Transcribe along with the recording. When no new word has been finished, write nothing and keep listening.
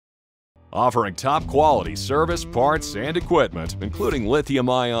Offering top-quality service, parts, and equipment, including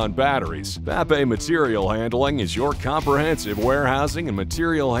lithium-ion batteries, Papé Material Handling is your comprehensive warehousing and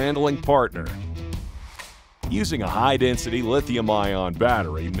material handling partner. Using a high-density lithium-ion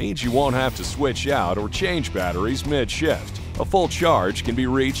battery means you won't have to switch out or change batteries mid-shift. A full charge can be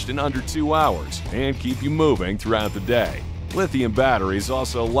reached in under 2 hours and keep you moving throughout the day. Lithium batteries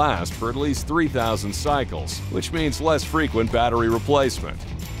also last for at least 3,000 cycles, which means less frequent battery replacement.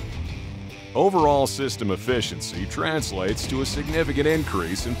 Overall system efficiency translates to a significant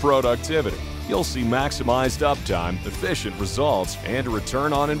increase in productivity. You'll see maximized uptime, efficient results, and a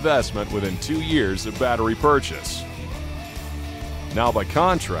return on investment within 2 years of battery purchase. Now, by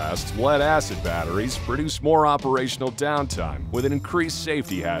contrast, lead-acid batteries produce more operational downtime with an increased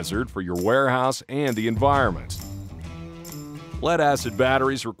safety hazard for your warehouse and the environment. Lead-acid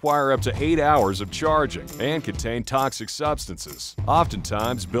batteries require up to 8 hours of charging and contain toxic substances,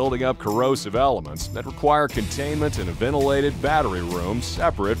 oftentimes building up corrosive elements that require containment in a ventilated battery room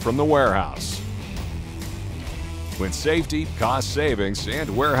separate from the warehouse. When safety, cost savings,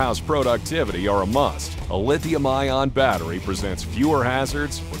 and warehouse productivity are a must, a lithium-ion battery presents fewer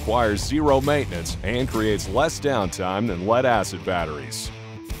hazards, requires zero maintenance, and creates less downtime than lead-acid batteries.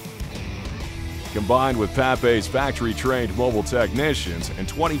 Combined with Papé's factory-trained mobile technicians and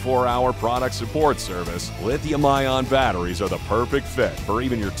 24-hour product support service, lithium-ion batteries are the perfect fit for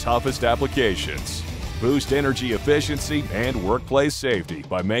even your toughest applications. Boost energy efficiency and workplace safety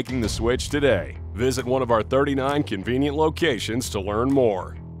by making the switch today. Visit one of our 39 convenient locations to learn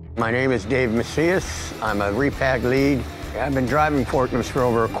more. My name is Dave Macias. I'm a repack lead. I've been driving forklifts for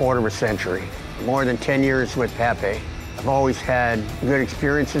over a quarter of a century. More than 10 years with Papé. I've always had good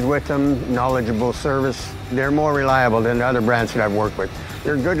experiences with them, knowledgeable service. They're more reliable than the other brands that I've worked with.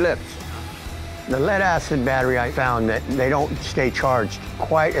 They're good lifts. The lead-acid battery, I found that they don't stay charged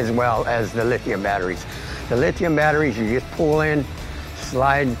quite as well as the lithium batteries. The lithium batteries, you just pull in,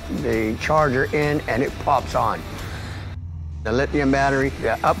 slide the charger in, and it pops on. The lithium battery,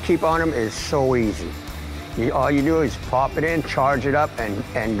 the upkeep on them is so easy. All you do is pop it in, charge it up,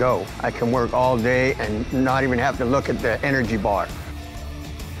 and go. I can work all day and not even have to look at the energy bar.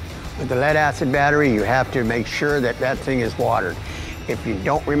 With the lead-acid battery, you have to make sure that that thing is watered. If you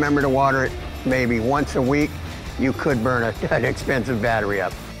don't remember to water it maybe once a week, you could burn an expensive battery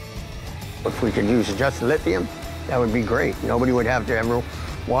up. If we could use just lithium, that would be great. Nobody would have to ever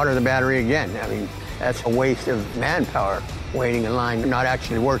water the battery again. I mean, that's a waste of manpower, waiting in line, not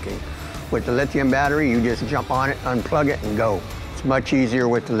actually working. With the lithium battery, you just jump on it, unplug it, and go. It's much easier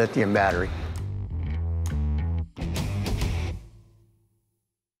with the lithium battery.